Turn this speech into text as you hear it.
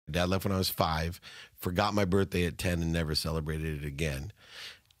Dad left when I was 5, forgot my birthday at 10 and never celebrated it again.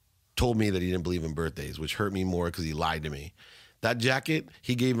 Told me that he didn't believe in birthdays, which hurt me more because he lied to me. That jacket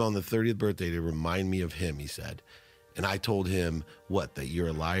he gave on the 30th birthday to remind me of him, he said. And I told him, what, that you're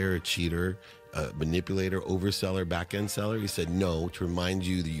a liar, a cheater, a manipulator, overseller, back-end seller? He said, no, to remind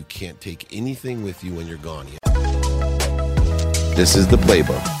you that you can't take anything with you when you're gone. This is the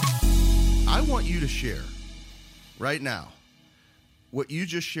playbook. I want you to share right now what you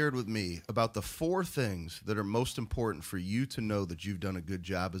just shared with me about the 4 things that are most important for you to know that you've done a good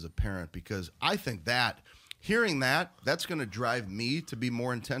job as a parent, because I think that hearing that's going to drive me to be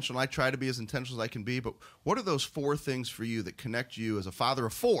more intentional. I try to be as intentional as I can be, but what are those 4 things for you that connect you as a father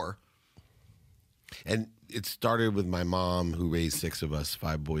of 4? And it started with my mom, who raised 6 of us,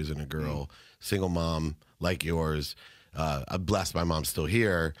 5 boys and a girl, single mom like yours. I'm blessed my mom's still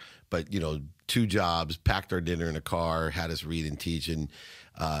here, but, 2 jobs, packed our dinner in a car, had us read and teach. And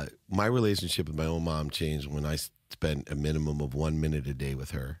my relationship with my own mom changed when I spent a minimum of 1 minute a day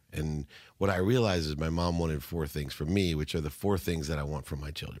with her. And what I realized is my mom wanted 4 things from me, which are the 4 things that I want from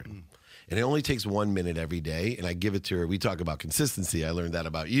my children. And it only takes 1 minute every day, and I give it to her. We talk about consistency. I learned that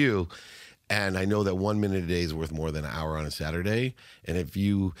about you. And I know that 1 minute a day is worth more than an hour on a Saturday. And if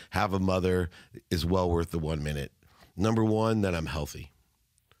you have a mother, it's well worth the 1 minute. Number 1, that I'm healthy.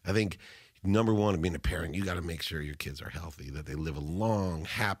 I think number 1 of being a parent, you got to make sure your kids are healthy, that they live a long,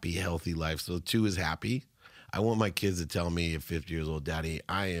 happy, healthy life. So 2 is happy. I want my kids to tell me at 50 years old, Daddy,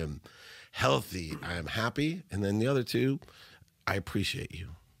 I am healthy, I am happy. And then the other 2, I appreciate you.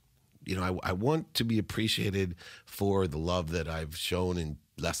 I want to be appreciated for the love that I've shown and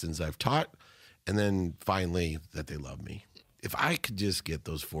lessons I've taught. And then finally, that they love me. If I could just get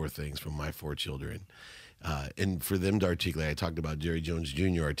those 4 things from my 4 children, and for them to articulate, I talked about Jerry Jones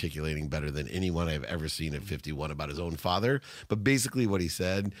Jr. articulating better than anyone I've ever seen at 51 about his own father. But basically what he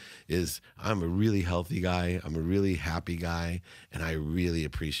said is, I'm a really healthy guy, I'm a really happy guy, and I really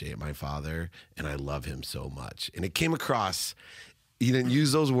appreciate my father, and I love him so much. And it came across, he didn't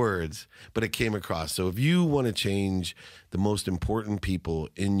use those words, but it came across. So if you want to change the most important people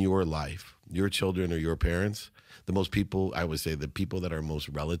in your life, your children or your parents, the most people, I would say the people that are most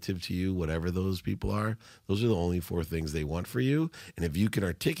relative to you, whatever those people are, those are the only 4 things they want for you. And if you can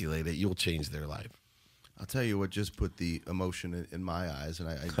articulate it, you'll change their life. I'll tell you what just put the emotion in my eyes, and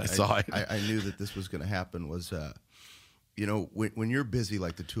I saw it. I knew that this was going to happen, was, when you're busy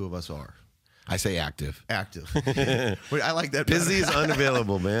like the 2 of us are. I say active. Active. Wait, I like that. Busy is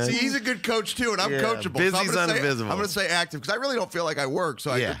unavailable, man. See, he's a good coach too, and I'm coachable. Busy's so unavailable. I'm going to say active, because I really don't feel like I work,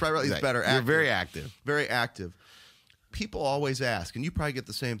 so I could probably he's better. Active. You're very active. Very active. People always ask, and you probably get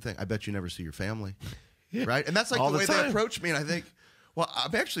the same thing, I bet you never see your family, right? And that's like the way they approach me, and I think, well,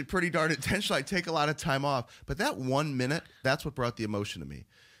 I'm actually pretty darn intentional. I take a lot of time off, but that 1 minute, that's what brought the emotion to me.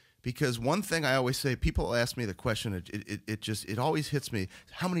 Because one thing I always say, people ask me the question, it always hits me,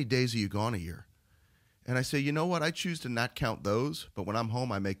 how many days are you gone a year? And I say, you know what, I choose to not count those, but when I'm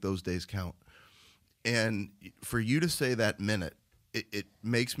home, I make those days count. And for you to say that minute, it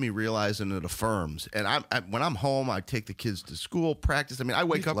makes me realize, and it affirms. And when I'm home, I take the kids to school, practice. I mean, I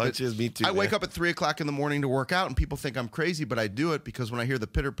wake up. Lunches, me too. I wake up at 3:00 in the morning to work out, and people think I'm crazy, but I do it because when I hear the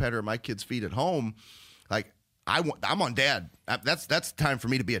pitter patter of my kids' feet at home, like I'm on dad. That's time for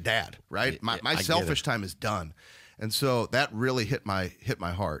me to be a dad, right? My selfish time is done. And so that really hit my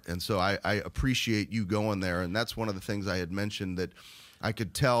heart. And so I appreciate you going there. And that's one of the things I had mentioned, that I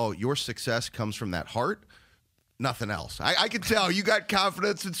could tell your success comes from that heart. Nothing else. I can tell you got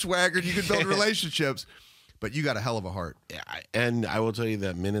confidence and swagger. You can build relationships, but you got a hell of a heart. Yeah, and I will tell you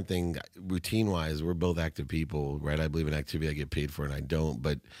that minute thing, routine-wise, we're both active people, right? I believe in activity I get paid for, and I don't.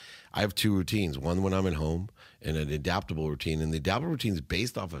 But I have 2 routines. One when I'm at home, and an adaptable routine. And the adaptable routine is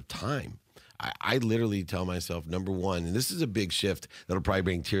based off of time. I literally tell myself, number 1, and this is a big shift that'll probably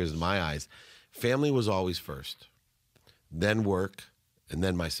bring tears in my eyes, family was always first, then work, and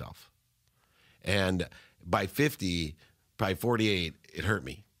then myself. And by 50, probably 48, it hurt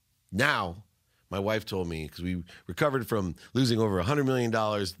me. Now, my wife told me, because we recovered from losing over $100 million,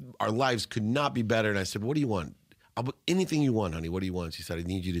 our lives could not be better. And I said, what do you want? Anything you want, honey. What do you want? She said, I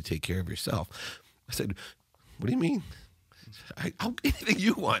need you to take care of yourself. I said, what do you mean? Anything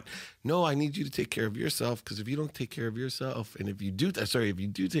you want. No, I need you to take care of yourself, because if you don't take care of yourself, and if you do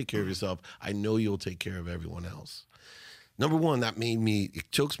take care of yourself, I know you'll take care of everyone else. Number 1,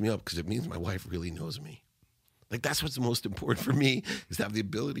 it chokes me up, because it means my wife really knows me. Like, that's what's most important for me, is to have the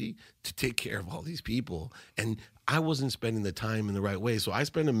ability to take care of all these people. And I wasn't spending the time in the right way. So I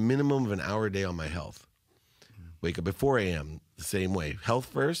spend a minimum of an hour a day on my health. Wake up at 4 a.m. the same way. Health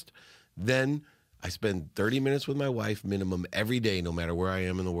first, then I spend 30 minutes with my wife minimum every day, no matter where I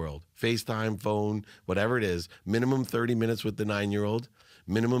am in the world. FaceTime, phone, whatever it is. Minimum 30 minutes with the 9-year-old.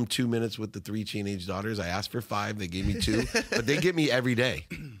 Minimum 2 minutes with the 3 teenage daughters. I asked for 5. They gave me 2. But they get me every day.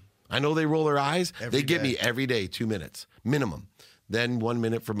 I know they roll their eyes. They get me every day 2 minutes. Minimum. Then 1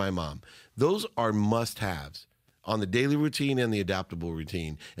 minute for my mom. Those are must-haves on the daily routine and the adaptable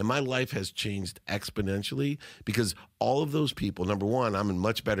routine. And my life has changed exponentially because all of those people, number one, I'm in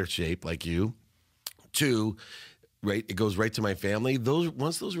much better shape like you. 2, right, it goes right to my family.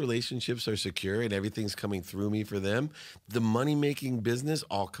 Once those relationships are secure and everything's coming through me for them, the money-making business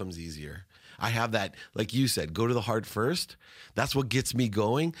all comes easier. I have that, like you said, go to the heart first. That's what gets me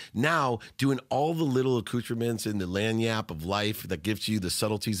going. Now, doing all the little accoutrements in the lagniappe of life that gives you the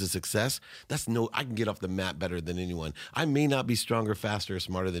subtleties of success, I can get off the mat better than anyone. I may not be stronger, faster, or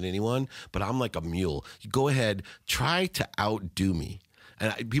smarter than anyone, but I'm like a mule. Go ahead, try to outdo me.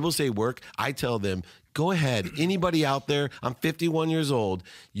 And people say work, I tell them, go ahead. Anybody out there, I'm 51 years old.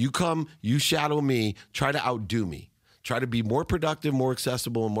 You come, you shadow me, try to outdo me. Try to be more productive, more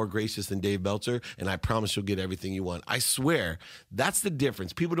accessible, and more gracious than Dave Belzer, and I promise you'll get everything you want. I swear, that's the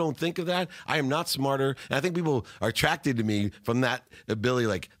difference. People don't think of that. I am not smarter, and I think people are attracted to me from that ability.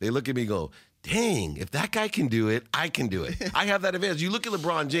 Like, they look at me and go, dang, if that guy can do it, I can do it. I have that advantage. You look at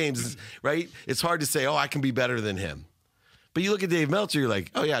LeBron James, right? It's hard to say, oh, I can be better than him. But you look at Dave Meltzer, you're like,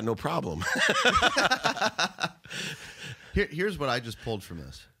 oh, yeah, no problem. Here's what I just pulled from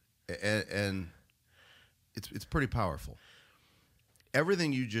this, and it's pretty powerful.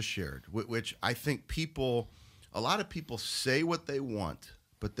 Everything you just shared, which I think a lot of people say what they want,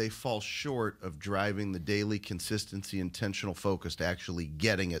 but they fall short of driving the daily consistency, intentional focus to actually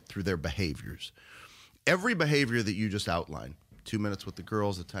getting it through their behaviors. Every behavior that you just outlined, 2 minutes with the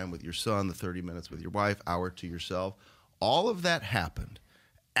girls, the time with your son, the 30 minutes with your wife, hour to yourself, all of that happened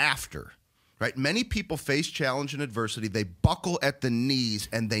after, right? Many people face challenge and adversity. They buckle at the knees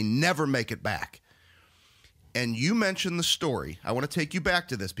and they never make it back. And you mentioned the story. I want to take you back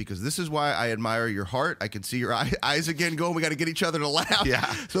to this because this is why I admire your heart. I can see your eyes again going, we got to get each other to laugh. Yeah.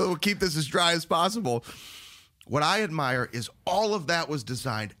 So we'll keep this as dry as possible. What I admire is all of that was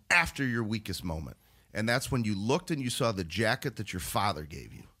designed after your weakest moment. And that's when you looked and you saw the jacket that your father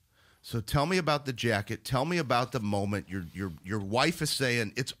gave you. So tell me about the jacket. Tell me about the moment your wife is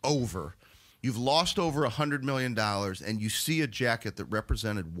saying it's over. You've lost over $100 million, and you see a jacket that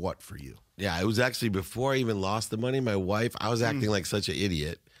represented what for you? Yeah, it was actually before I even lost the money. My wife, I was acting like such an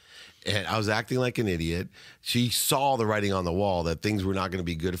idiot. And I was acting like an idiot. She saw the writing on the wall that things were not going to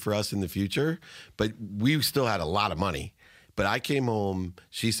be good for us in the future. But we still had a lot of money. But I came home.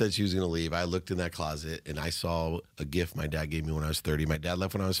 She said she was going to leave. I looked in that closet, and I saw a gift my dad gave me when I was 30. My dad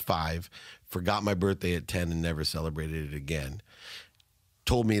left when I was 5, forgot my birthday at 10, and never celebrated it again.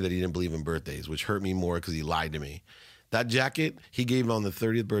 Told me that he didn't believe in birthdays, which hurt me more because he lied to me. That jacket he gave on the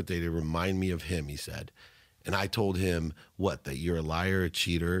 30th birthday to remind me of him, he said. And I told him, what, that you're a liar, a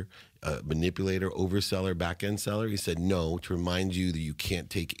cheater, a manipulator, overseller, back-end seller? He said, no, to remind you that you can't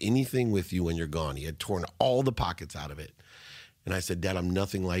take anything with you when you're gone. He had torn all the pockets out of it. And I said, Dad, I'm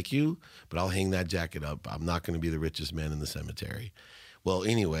nothing like you, but I'll hang that jacket up. I'm not going to be the richest man in the cemetery. Well,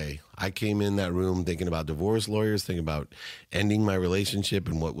 anyway, I came in that room thinking about divorce lawyers, thinking about ending my relationship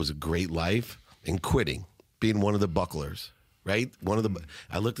and what was a great life, and quitting, being one of the bucklers, right?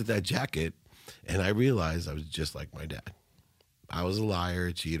 I looked at that jacket, and I realized I was just like my dad. I was a liar,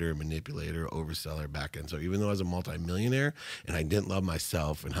 a cheater, a manipulator, overseller, back-end. So even though I was a multimillionaire and I didn't love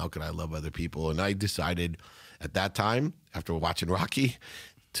myself, and how could I love other people? And I decided at that time, after watching Rocky,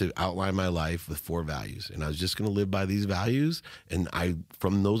 to outline my life with 4 values. And I was just going to live by these values. And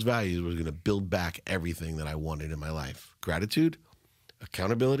from those values, was going to build back everything that I wanted in my life. Gratitude,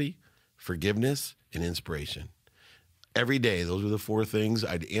 accountability, forgiveness, and inspiration. Every day, those were the 4 things.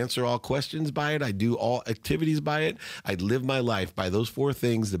 I'd answer all questions by it. I'd do all activities by it. I'd live my life by those 4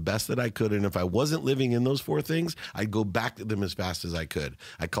 things the best that I could. And if I wasn't living in those 4 things, I'd go back to them as fast as I could.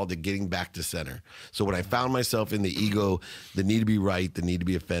 I called it getting back to center. So when I found myself in the ego, the need to be right, the need to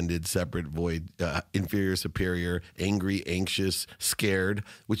be offended, separate, void, inferior, superior, angry, anxious, scared,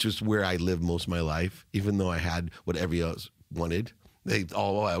 which is where I lived most of my life, even though I had what everyone else wanted.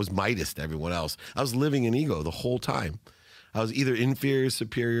 I was Midas to everyone else. I was living in ego the whole time. I was either inferior,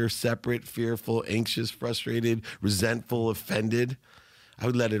 superior, separate, fearful, anxious, frustrated, resentful, offended. I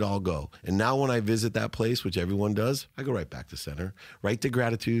would let it all go. And now when I visit that place, which everyone does, I go right back to center, right to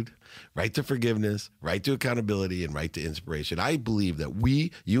gratitude, right to forgiveness, right to accountability, and right to inspiration. I believe that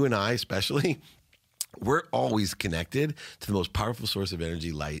you and I especially, We're always connected to the most powerful source of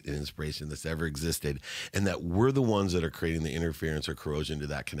energy, light, and inspiration that's ever existed, and that we're the ones that are creating the interference or corrosion to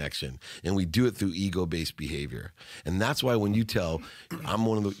that connection. And we do it through ego-based behavior. And that's why when you tell, I'm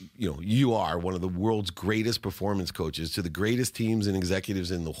one of the, you are one of the world's greatest performance coaches to the greatest teams and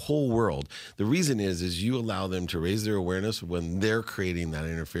executives in the whole world, the reason is you allow them to raise their awareness when they're creating that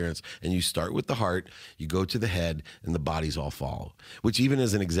interference. And you start with the heart, you go to the head, and the bodies all follow. Which even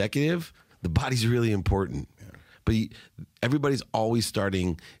as an executive, the body's really important. Yeah. But everybody's always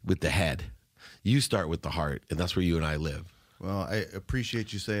starting with the head. You start with the heart, and that's where you and I live. Well, I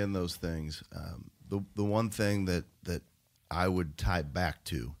appreciate you saying those things. The one thing that I would tie back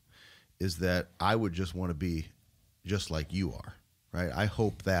to is that I would just want to be just like you are, right? I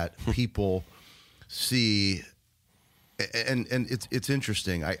hope that people see, and it's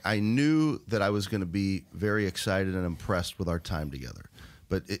interesting. I knew that I was going to be very excited and impressed with our time together.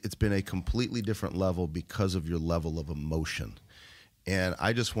 But it's been a completely different level because of your level of emotion. And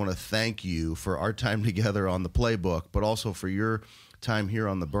I just want to thank you for our time together on the playbook, but also for your time here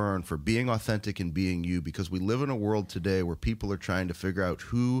on The Burn, for being authentic and being you, because we live in a world today where people are trying to figure out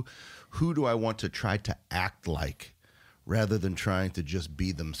who do I want to try to act like rather than trying to just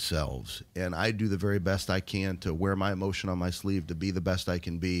be themselves. And I do the very best I can to wear my emotion on my sleeve, to be the best I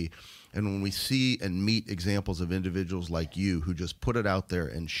can be. And when we see and meet examples of individuals like you who just put it out there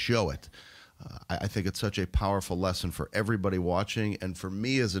and show it, I think it's such a powerful lesson for everybody watching, and for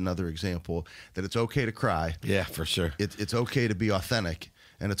me as another example, that it's okay to cry. Yeah, for sure. It's okay to be authentic,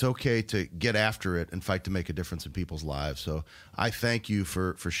 and it's okay to get after it and fight to make a difference in people's lives. So I thank you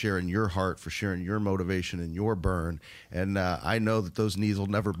for sharing your heart, for sharing your motivation and your burn. And I know that those knees will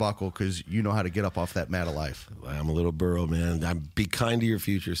never buckle because you know how to get up off that mat of life. I'm a little burro, man. Be kind to your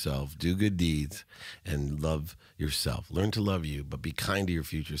future self. Do good deeds and love yourself. Learn to love you, but be kind to your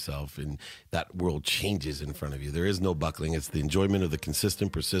future self. And that world changes in front of you. There is no buckling. It's the enjoyment of the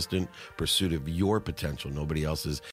consistent, persistent pursuit of your potential, nobody else's.